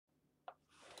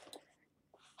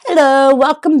Hello,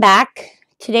 welcome back.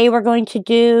 Today we're going to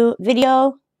do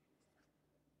video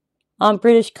on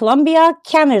British Columbia,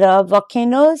 Canada,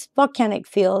 volcanoes, volcanic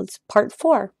fields, part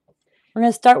 4. We're going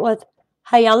to start with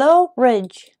Hyalo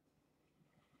Ridge.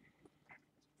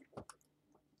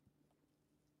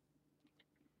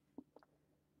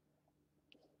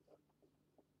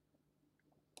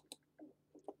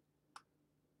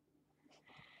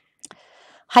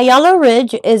 Hyalo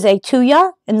Ridge is a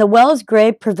tuya in the Wells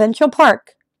Gray Provincial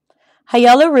Park.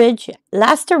 Hyalo Ridge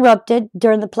last erupted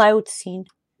during the Pliocene.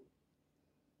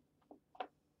 I'm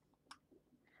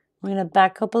going to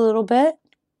back up a little bit.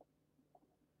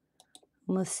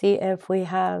 Let's see if we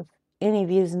have any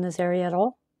views in this area at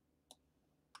all.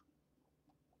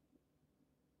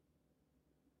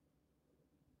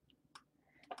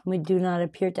 We do not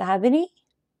appear to have any.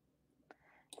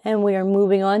 And we are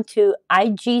moving on to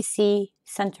IGC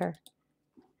Center.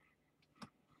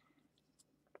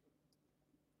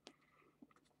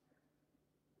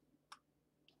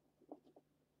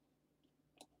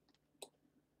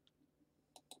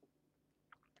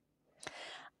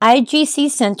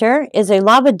 IGC Center is a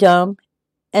lava dome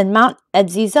in Mount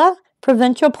Edziza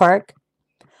Provincial Park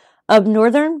of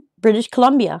northern British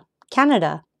Columbia,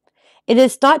 Canada. It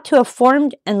is thought to have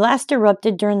formed and last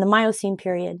erupted during the Miocene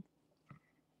period.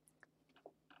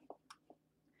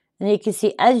 And you can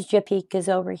see Esja Peak is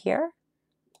over here.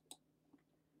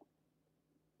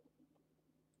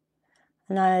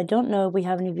 And I don't know if we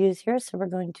have any views here, so we're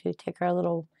going to take our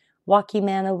little walkie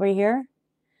man over here.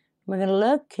 We're going to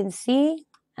look and see,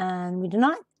 and we do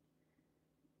not.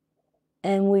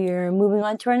 And we are moving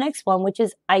on to our next one, which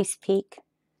is Ice Peak.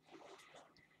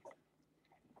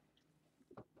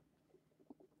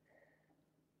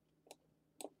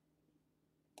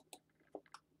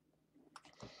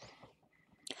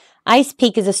 Ice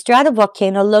Peak is a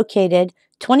stratovolcano located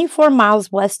 24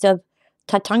 miles west of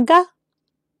Tatonga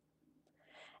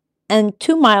and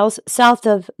 2 miles south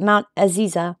of Mount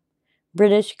Edziza,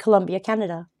 British Columbia,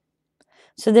 Canada.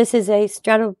 So this is a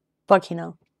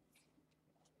stratovolcano.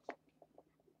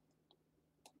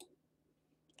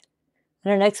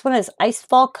 And our next one is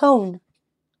Icefall Cone.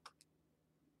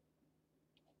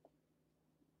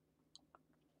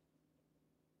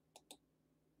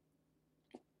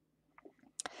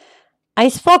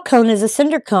 Icefall Cone is a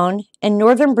cinder cone in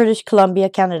northern British Columbia,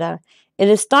 Canada. It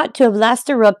is thought to have last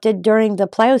erupted during the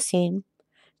Pliocene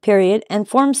period and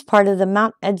forms part of the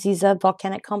Mount Edziza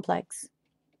volcanic complex.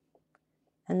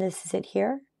 And this is it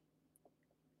here.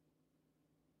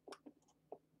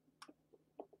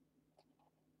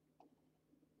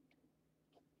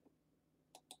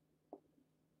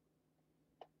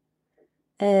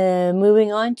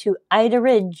 Moving on to Ida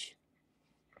Ridge.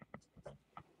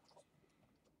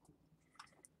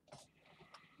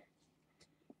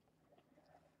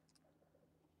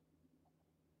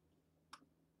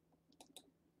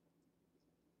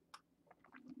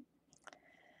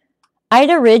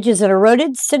 Ida Ridge is an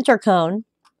eroded cinder cone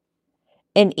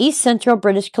in east central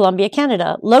British Columbia,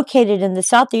 Canada, located in the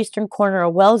southeastern corner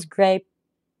of Wells Gray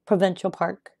Provincial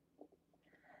Park.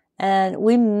 And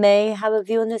we may have a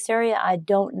view in this area. I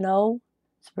don't know.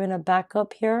 So we're going to back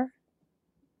up here.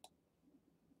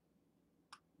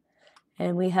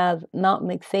 And we have Mount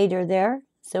McFader there.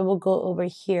 So we'll go over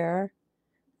here.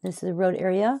 This is the road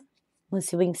area. Let's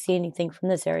see if we can see anything from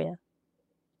this area.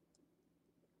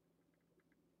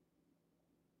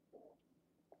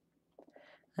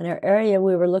 And our area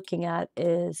we were looking at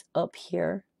is up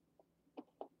here.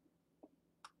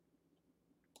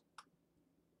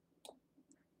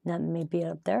 That may be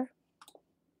up there.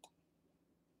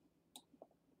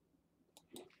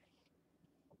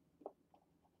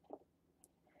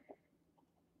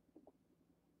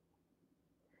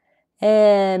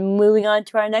 And moving on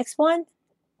to our next one.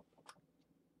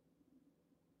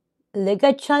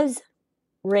 Ligachuz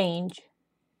Range.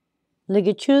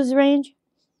 Ligachuz Range.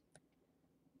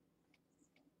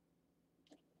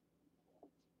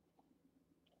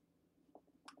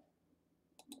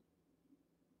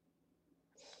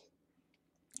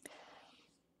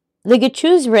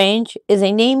 Ligachuz Range is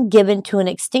a name given to an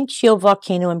extinct shield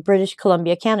volcano in British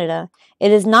Columbia, Canada.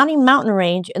 It is not a mountain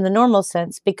range in the normal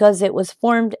sense because it was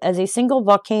formed as a single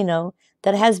volcano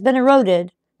that has been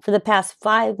eroded for the past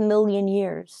 5 million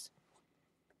years.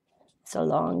 It's a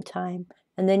long time.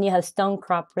 And then you have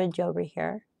Stonecrop Ridge over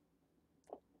here.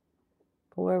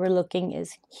 But where we're looking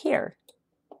is here.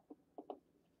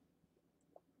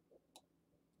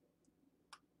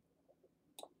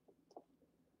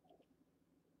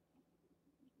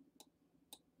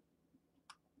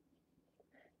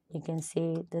 You can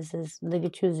see this is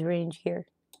Ligachuz Range here.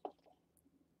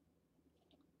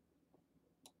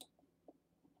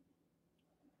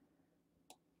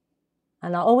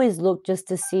 And I always look just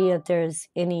to see if there's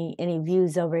any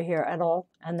views over here at all,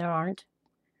 and there aren't.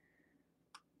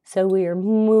 So we are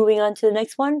moving on to the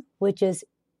next one, which is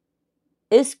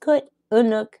Iskut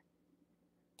Unuk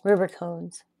River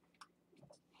Cones.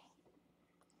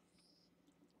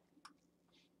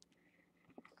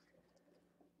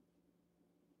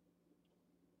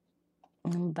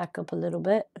 Back up a little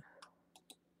bit.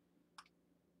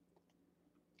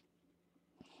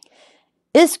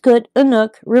 Iskut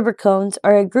Unuk river cones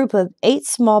are a group of 8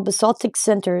 small basaltic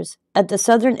centers at the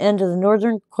southern end of the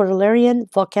northern Cordilleran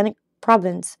Volcanic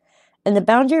province in the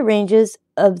boundary ranges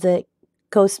of the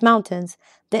Coast Mountains.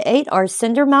 The 8 are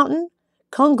Cinder Mountain,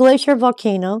 Cone Glacier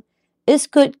Volcano,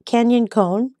 Iskut Canyon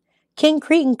Cone, King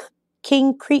Creek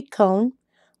Cone,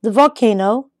 the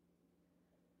Volcano,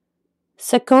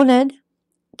 Sakoned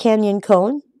Canyon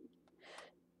Cone,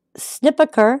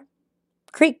 Snippaker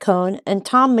Creek Cone, and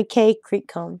Tom McKay Creek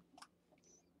Cone.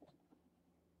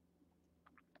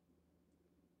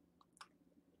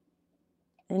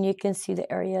 And you can see the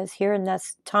areas here, and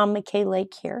that's Tom McKay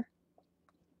Lake here.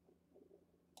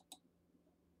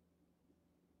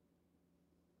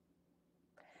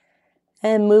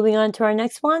 And moving on to our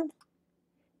next one,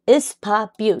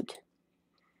 Ispa Butte.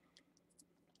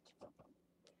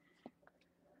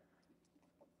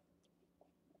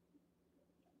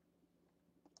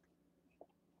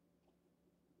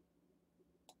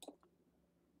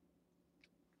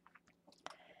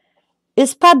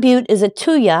 Ispa Butte is a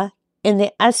tuya in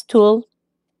the Atsutla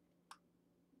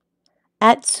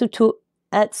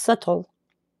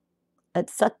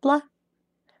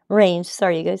range,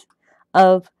 sorry you guys,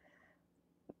 of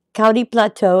County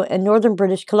Plateau in northern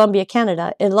British Columbia,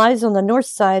 Canada. It lies on the north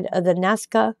side of the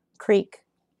Nazca Creek.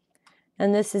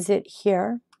 And this is it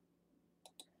here.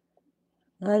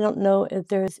 I don't know if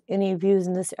there's any views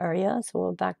in this area, so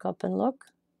we'll back up and look.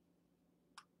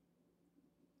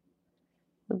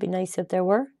 It would be nice if there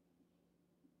were.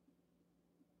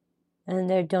 And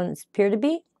there don't appear to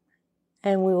be.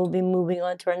 And we will be moving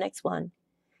on to our next one.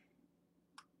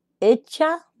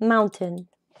 Itcha Mountain.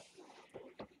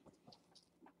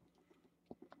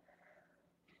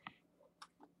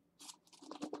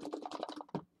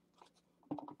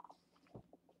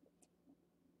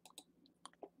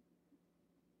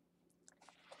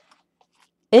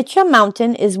 Itcha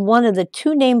Mountain is one of the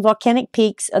 2 named volcanic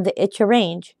peaks of the Itcha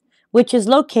Range, which is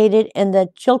located in the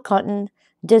Chilcotin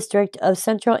district of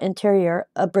central interior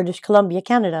of British Columbia,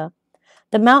 Canada.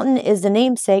 The mountain is the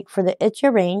namesake for the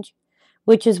Itcha Range,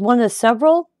 which is one of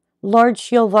several large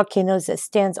shield volcanoes that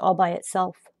stands all by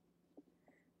itself.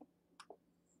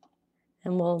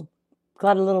 And we'll go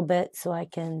out a little bit so I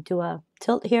can do a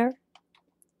tilt here.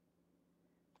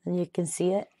 And you can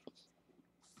see it.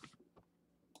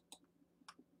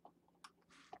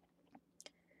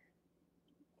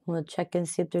 We'll check and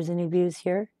see if there's any views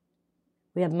here.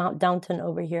 We have Mount Downton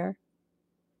over here.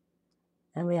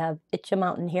 And we have Itcha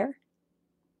Mountain here.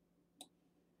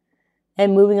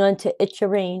 And moving on to Itcha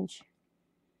Range.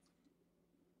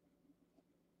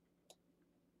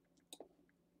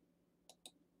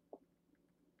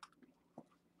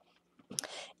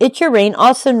 Itcha Range,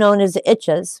 also known as the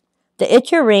Itchas. The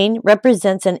Itcha Range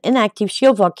represents an inactive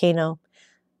shield volcano.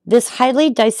 This highly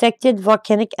dissected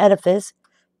volcanic edifice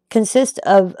consists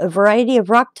of a variety of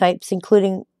rock types,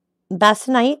 including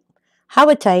basanite,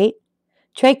 howitite,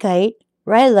 trachyte,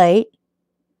 rhyolite,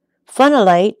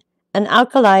 phonolite, and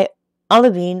alkali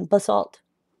olivine basalt.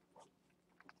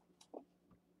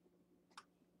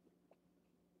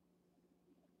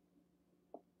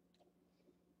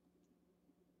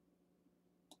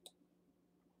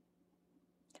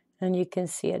 And you can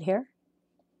see it here.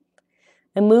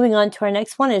 And moving on to our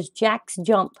next one is Jack's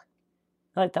Jump.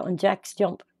 I like that one, Jack's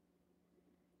Jump.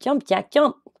 Jump, Jack,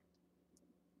 jump.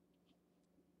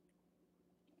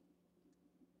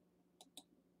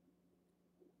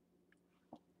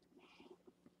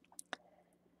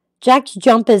 Jack's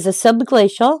Jump is a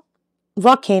subglacial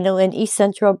volcano in east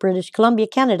central British Columbia,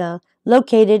 Canada,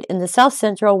 located in the south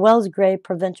central Wells Gray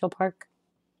Provincial Park.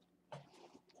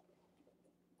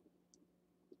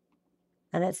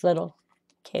 And it's little.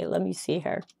 Okay, let me see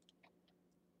here.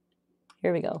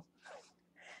 Here we go.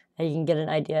 And you can get an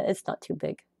idea. It's not too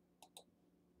big.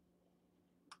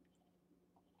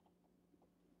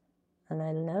 And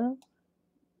I don't know.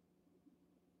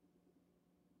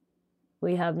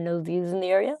 We have no views in the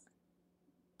area.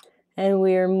 And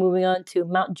we are moving on to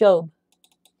Mount Job.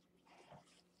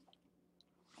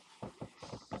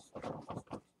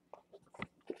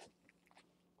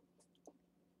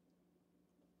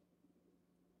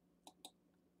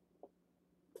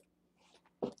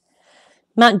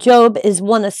 Mount Job is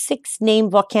one of 6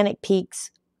 named volcanic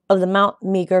peaks of the Mount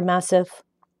Meager Massif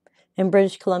in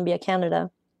British Columbia,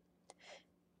 Canada.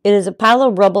 It is a pile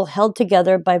of rubble held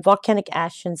together by volcanic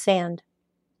ash and sand.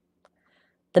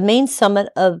 The main summit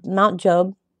of Mount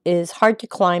Job is hard to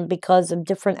climb because of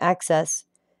different access,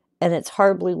 and it's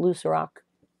horribly loose rock.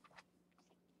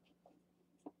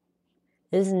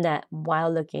 Isn't that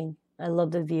wild looking? I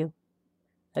love the view.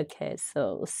 Okay,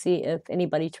 so we'll see if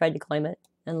anybody tried to climb it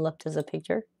and left us a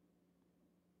picture.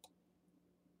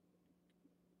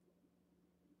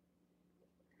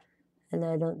 And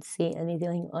I don't see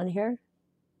anything on here.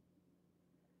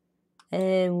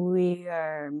 And we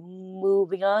are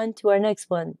moving on to our next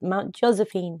one, Mount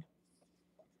Josephine.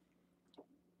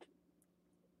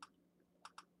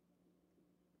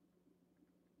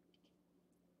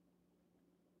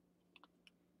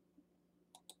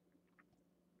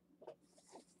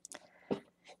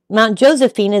 Mount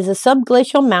Josephine is a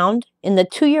subglacial mound in the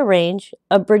Tuya Range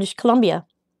of British Columbia,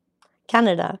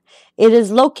 Canada. It is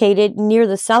located near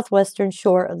the southwestern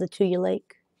shore of the Tuya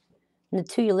Lake. And the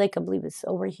Tuya Lake, I believe, is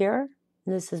over here.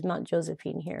 And this is Mount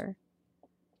Josephine here.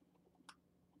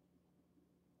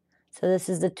 So this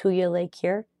is the Tuya Lake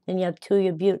here. Then you have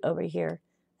Tuya Butte over here.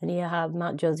 And you have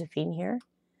Mount Josephine here.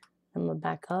 I'm going to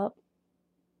back up.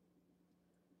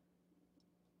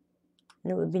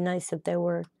 And it would be nice if there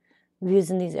were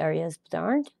views in these areas, but there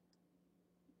aren't.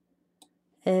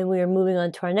 And we are moving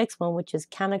on to our next one, which is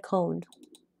Canacone.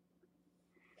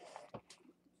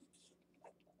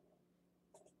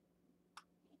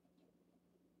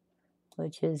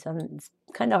 Which is it's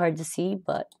kind of hard to see,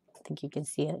 but I think you can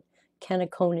see it.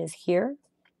 Canacone is here.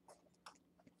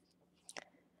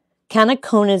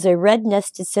 Canacone is a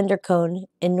red-nested cinder cone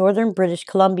in northern British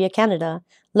Columbia, Canada,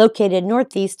 located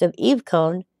northeast of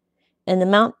Yvecone in the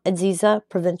Mount Aziza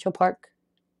Provincial Park.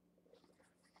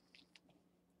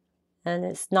 And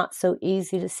it's not so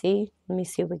easy to see. Let me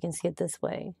see if we can see it this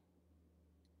way.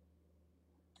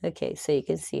 Okay, so you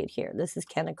can see it here. This is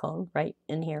Canacone right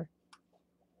in here.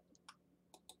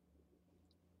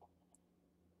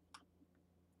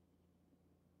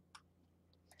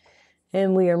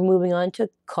 And we are moving on to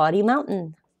Caudy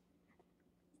Mountain.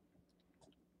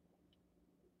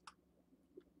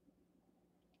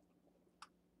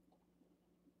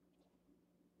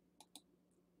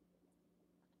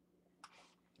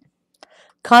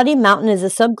 Caudy Mountain is a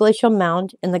subglacial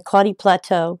mound in the Caudy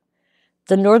Plateau,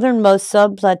 the northernmost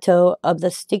subplateau of the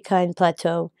Stikine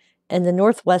Plateau in the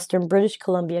northwestern British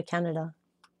Columbia, Canada.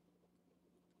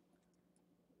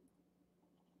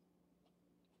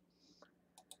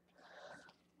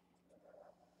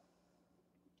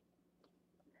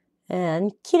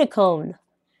 And Ketocone.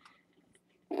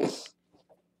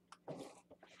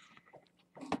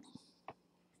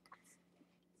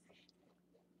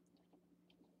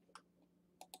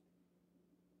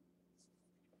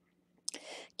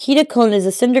 Ketocone is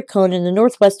a cinder cone in the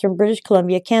northwestern British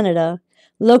Columbia, Canada,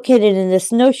 located in the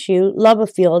snowshoe lava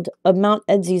field of Mount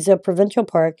Aziza Provincial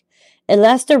Park. It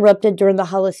last erupted during the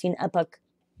Holocene epoch.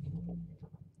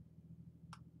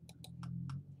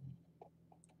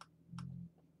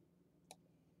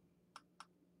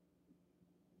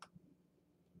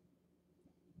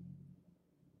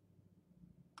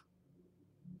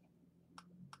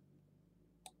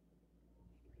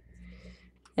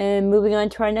 And moving on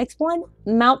to our next one,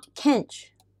 Mount Kench.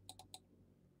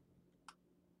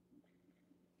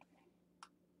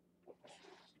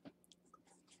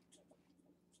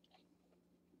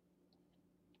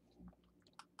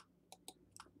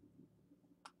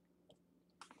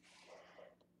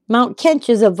 Mount Kench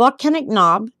is a volcanic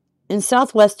knob in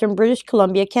southwestern British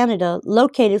Columbia, Canada,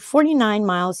 located 49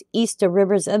 miles east of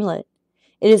Rivers Inlet.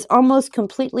 It is almost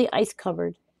completely ice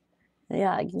covered.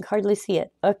 Yeah, I can hardly see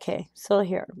it. Okay, so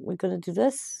here, we're going to do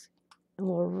this. And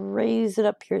we'll raise it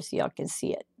up here so y'all can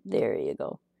see it. There you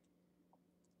go.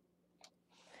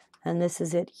 And this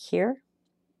is it here.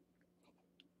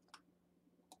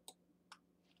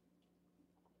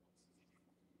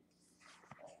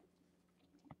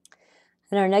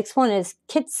 And our next one is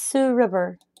Kitsu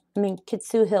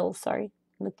Hill, sorry.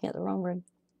 I'm looking at the wrong word.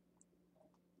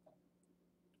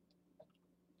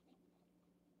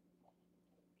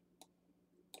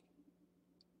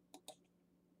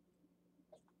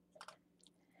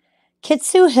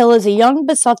 Kitsu Hill is a young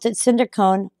basaltic cinder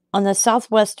cone on the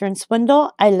southwestern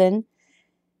Swindle Island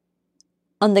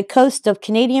on the coast of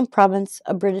Canadian province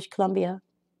of British Columbia.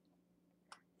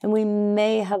 And we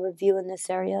may have a view in this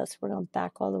area, so we're going to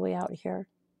back all the way out here.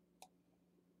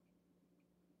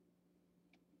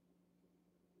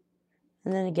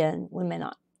 And then again, we may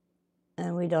not.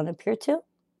 And we don't appear to.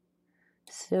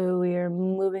 So we are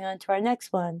moving on to our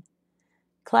next one.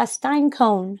 Clandestine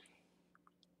Cone.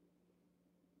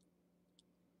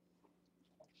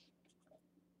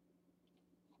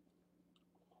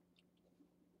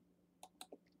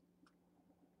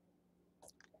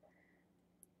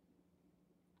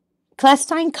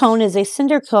 Clandestine Cone is a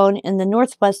cinder cone in the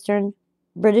northwestern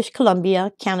British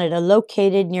Columbia, Canada,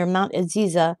 located near Mount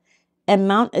Aziza and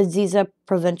Mount Aziza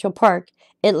Provincial Park.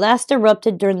 It last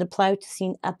erupted during the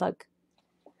Pleistocene epoch.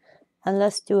 And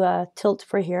let's do a tilt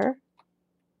for here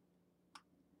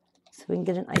so we can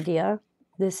get an idea.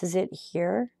 This is it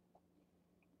here.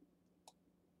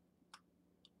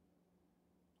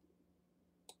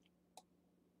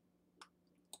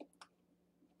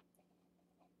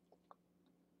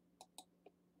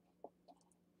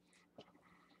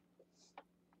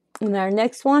 And our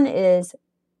next one is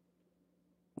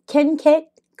Clinkit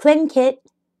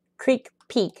Creek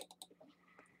Peak.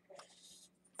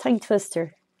 Tongue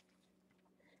twister.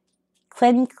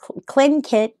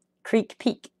 Clinkit Creek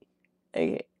Peak.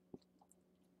 Okay.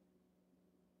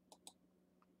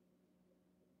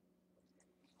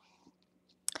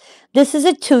 This is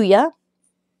a tuya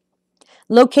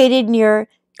located near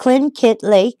Clinkit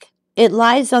Lake. It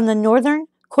lies on the northern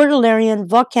Cordilleran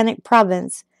volcanic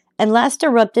province and last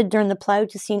erupted during the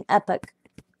Pleistocene epoch.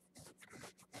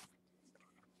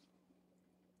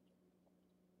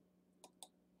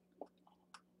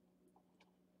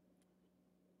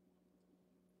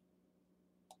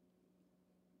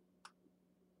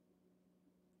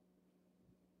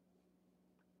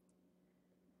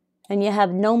 And you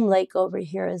have Nome Lake over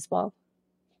here as well.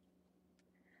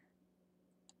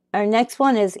 Our next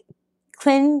one is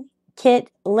Clinkit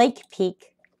Lake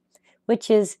Peak, which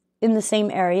is in the same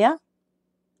area.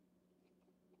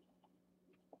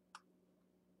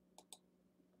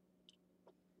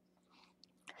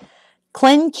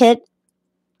 Clinkit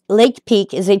Lake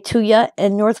Peak is a tuya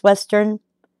in northwestern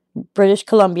British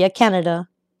Columbia, Canada.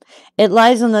 It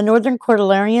lies on the northern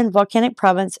Cordilleran volcanic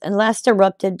province and last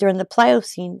erupted during the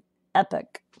Pliocene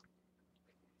epoch.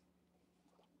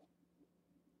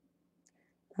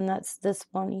 And that's this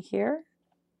one here.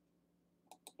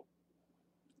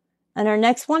 And our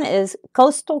next one is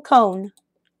Coastal Cone.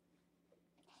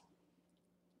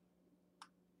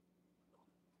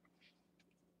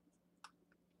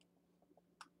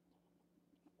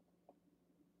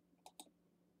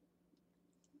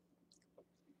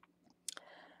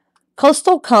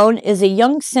 Coastal Cone is a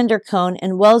young cinder cone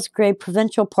in Wells Gray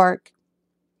Provincial Park.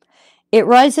 It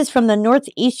rises from the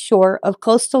northeast shore of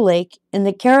Coastal Lake in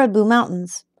the Caribou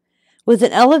Mountains. With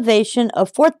an elevation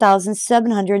of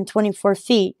 4,724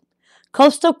 feet,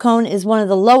 Coastal Cone is one of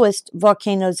the lowest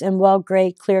volcanoes in Wells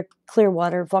Gray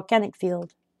Clearwater volcanic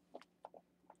field.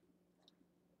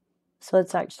 So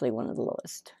it's actually one of the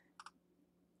lowest.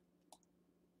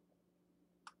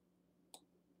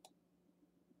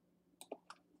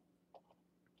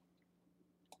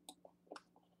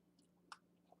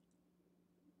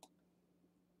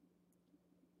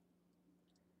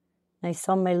 I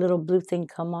saw my little blue thing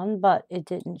come on, but it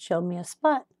didn't show me a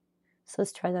spot. So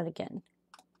let's try that again.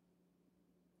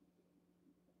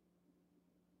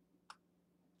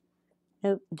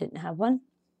 Nope, didn't have one.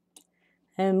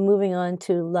 And moving on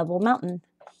to Level Mountain.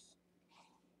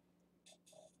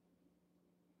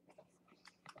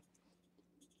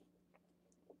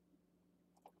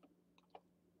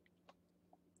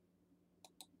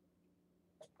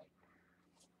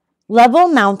 Level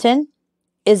Mountain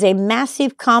is a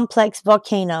massive complex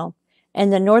volcano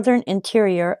in the northern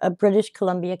interior of British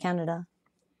Columbia, Canada.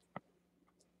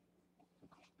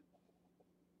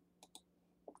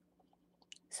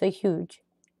 So huge.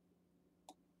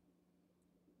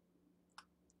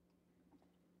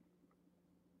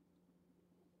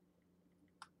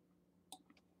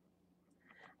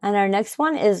 And our next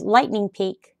one is Lightning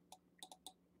Peak.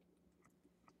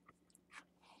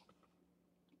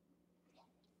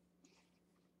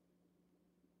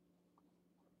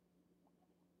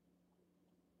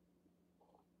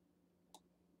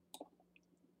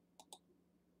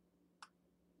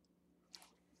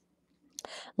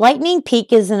 Lightning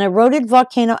Peak is an eroded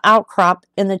volcano outcrop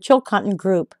in the Chilcotin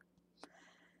Group,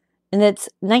 and it's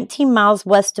 19 miles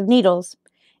west of Needles.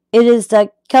 It is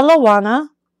the Kelowna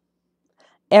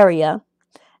area,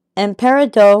 and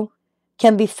peridot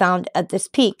can be found at this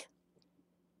peak.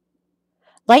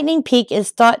 Lightning Peak is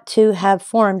thought to have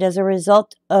formed as a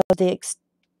result of the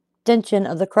extension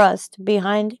of the crust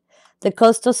behind the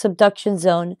coastal subduction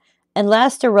zone and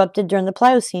last erupted during the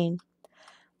Pliocene.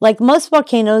 Like most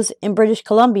volcanoes in British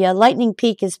Columbia, Lightning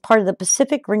Peak is part of the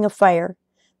Pacific Ring of Fire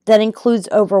that includes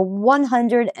over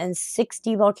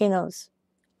 160 volcanoes.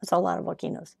 That's a lot of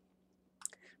volcanoes.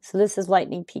 So this is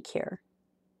Lightning Peak here.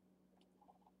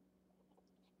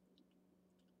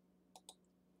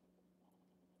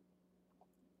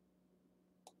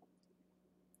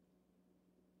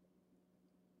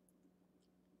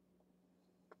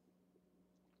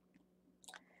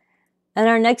 And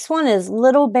our next one is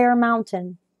Little Bear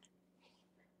Mountain.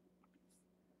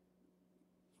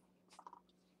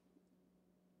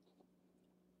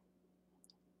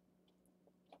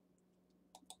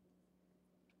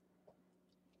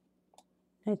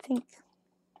 I think,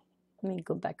 let me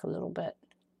go back a little bit.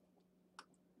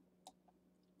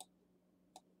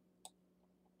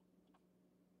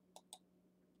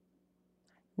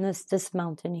 And this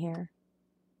mountain here.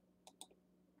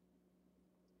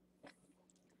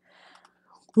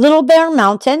 Little Bear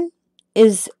Mountain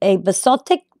is a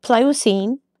basaltic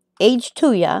Pliocene, age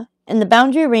tuya, in the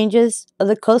boundary ranges of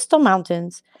the coastal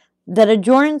mountains that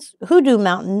adjoins Hoodoo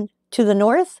Mountain to the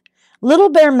north. Little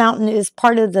Bear Mountain is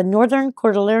part of the Northern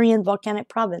Cordilleran Volcanic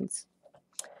Province.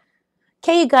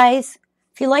 Okay, you guys,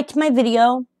 if you liked my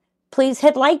video, please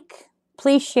hit like,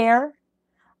 please share.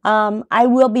 I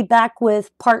will be back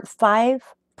with part 5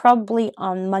 probably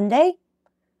on Monday.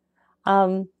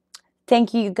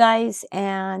 Thank you guys,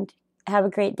 and have a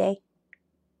great day.